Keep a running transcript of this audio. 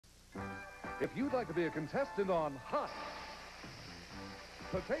If you'd like to be a contestant on Hot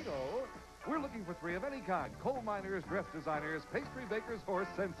Potato, we're looking for 3 of any kind: coal miners, dress designers, pastry bakers, or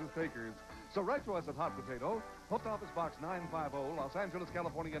census takers. So write to us at Hot Potato, Post Office Box 950, Los Angeles,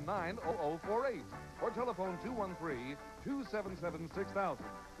 California 90048, or telephone 213-277-6000.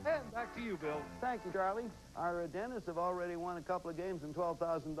 And back to you, Bill. Thank you, Charlie. Our dentists have already won a couple of games and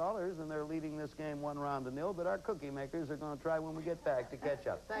 $12,000, and they're leading this game 1-0, but our cookie makers are going to try when we get back to catch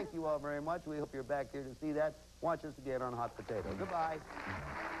up. Thank you all very much. We hope you're back here to see that. Watch us again on Hot Potato. Goodbye.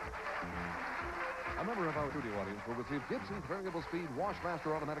 A member of our studio audience will receive Gibson's variable speed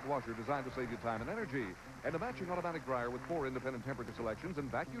Washmaster automatic washer designed to save you time and energy, and a matching automatic dryer with 4 independent temperature selections and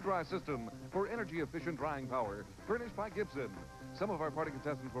vacuum dry system for energy efficient drying power, furnished by Gibson. Some of our party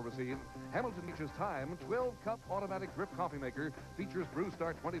contestants will receive Hamilton Beach's Time 12-cup automatic drip coffee maker, features Brew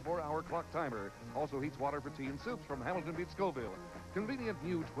Start 24-hour clock timer, also heats water for tea and soups from Hamilton Beach Scoville. Convenient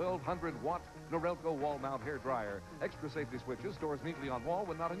new 1200-watt Norelco wall mount hair dryer. Extra safety switches, stores neatly on wall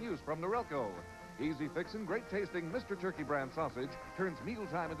when not in use from Norelco. Easy fixing, great tasting Mr. Turkey brand sausage turns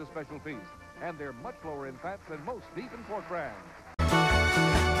mealtime into special feast. And they're much lower in fats than most beef and pork brands.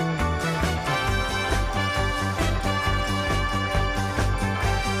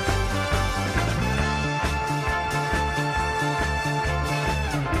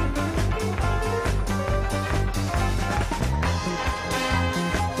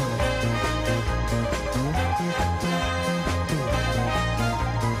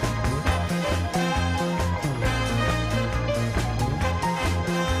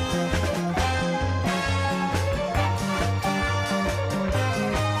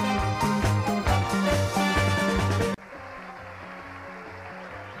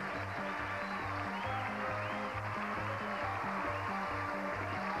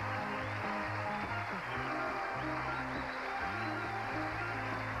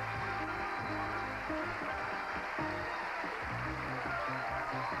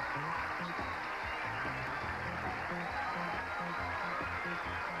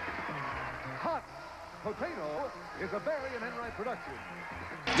 Hot Potato is a Barry Enright production.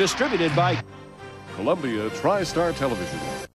 Distributed by Columbia TriStar Television.